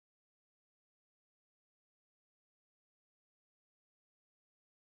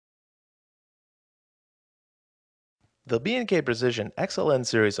The B&K Precision XLN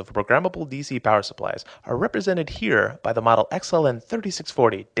series of programmable DC power supplies are represented here by the model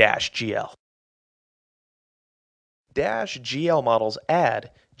XLN3640-GL. -GL models add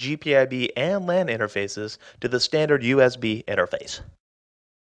GPIB and LAN interfaces to the standard USB interface.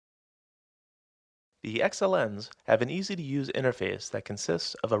 The XLNs have an easy-to-use interface that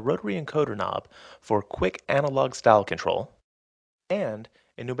consists of a rotary encoder knob for quick analog style control and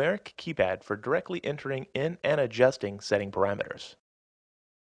a numeric keypad for directly entering in and adjusting setting parameters.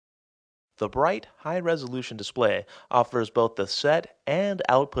 The bright, high-resolution display offers both the set and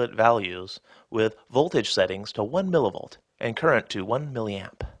output values with voltage settings to 1 millivolt and current to 1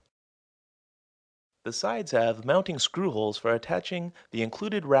 milliamp. The sides have mounting screw holes for attaching the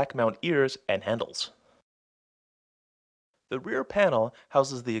included rack mount ears and handles. The rear panel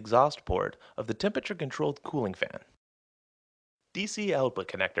houses the exhaust port of the temperature-controlled cooling fan, DC output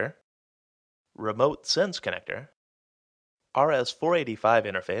connector, remote sense connector, RS485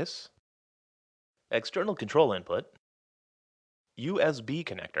 interface, external control input, USB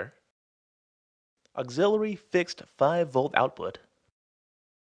connector, auxiliary fixed 5-volt output,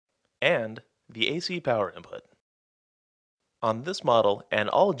 and the AC power input. On this model and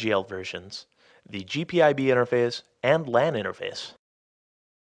all GL versions, the GPIB interface and LAN interface.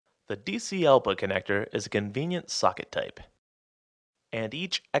 The DC output connector is a convenient socket type, and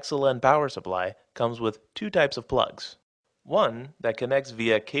each XLN power supply comes with two types of plugs. One that connects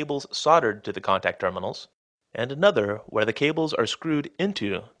via cables soldered to the contact terminals, and another where the cables are screwed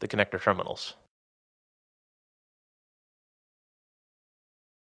into the connector terminals.